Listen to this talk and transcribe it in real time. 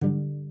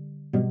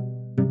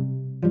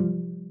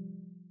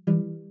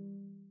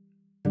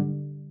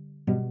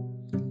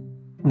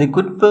The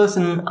good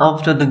person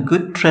out of the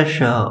good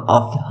treasure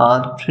of the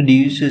heart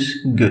produces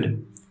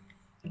good,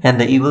 and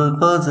the evil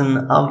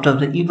person out of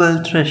the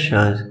evil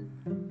treasure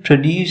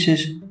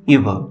produces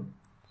evil.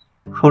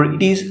 For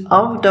it is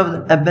out of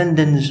the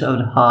abundance of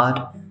the heart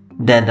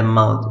that the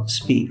mouth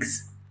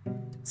speaks.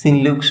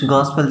 St. Luke's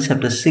Gospel,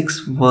 chapter 6,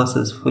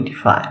 verses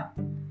 45.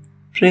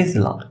 Praise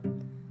the Lord.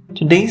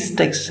 Today's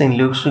text, St.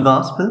 Luke's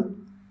Gospel,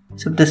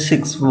 chapter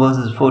 6,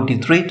 verses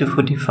 43 to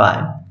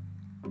 45,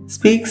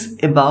 speaks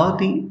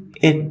about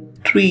a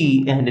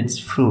tree and its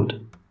fruit.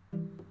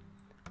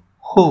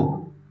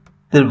 Hope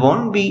there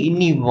won't be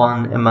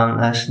anyone among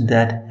us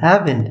that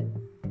haven't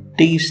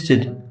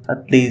tasted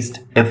at least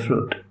a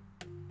fruit.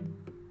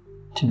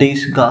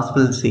 Today's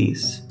Gospel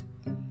says,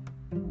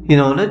 in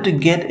order to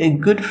get a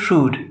good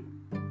fruit,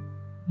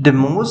 the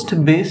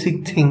most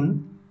basic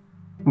thing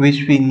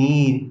which we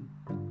need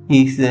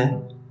is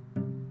the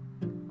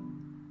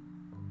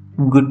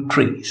good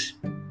trees.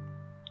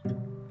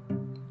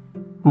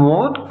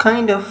 What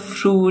kind of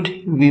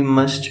fruit we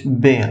must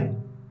bear?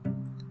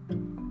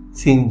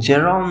 St.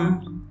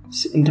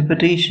 Jerome's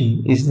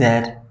interpretation is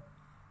that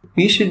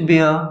we should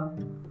bear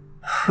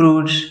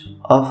fruits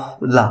of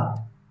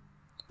love.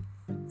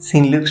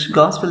 St. Luke's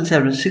Gospel,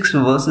 chapter 6,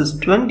 verses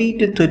 20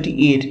 to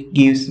 38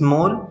 gives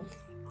more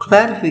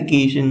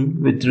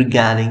clarification with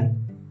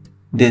regarding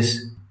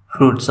these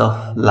fruits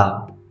of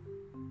love.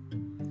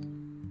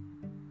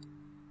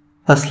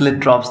 First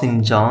letter of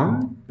St.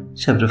 John,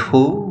 chapter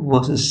 4,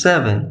 verses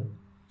 7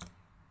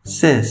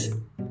 says,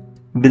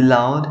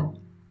 Beloved,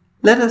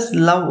 let us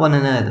love one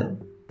another,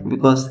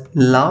 because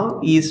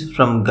love is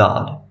from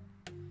God.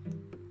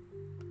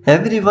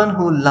 Everyone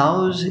who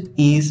loves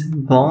is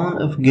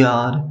born of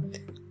God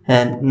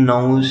and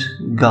knows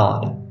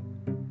God.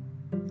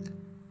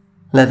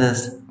 Let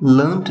us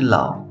learn to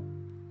love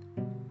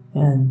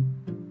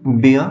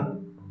and bear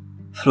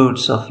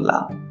fruits of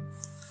love.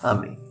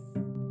 Amen.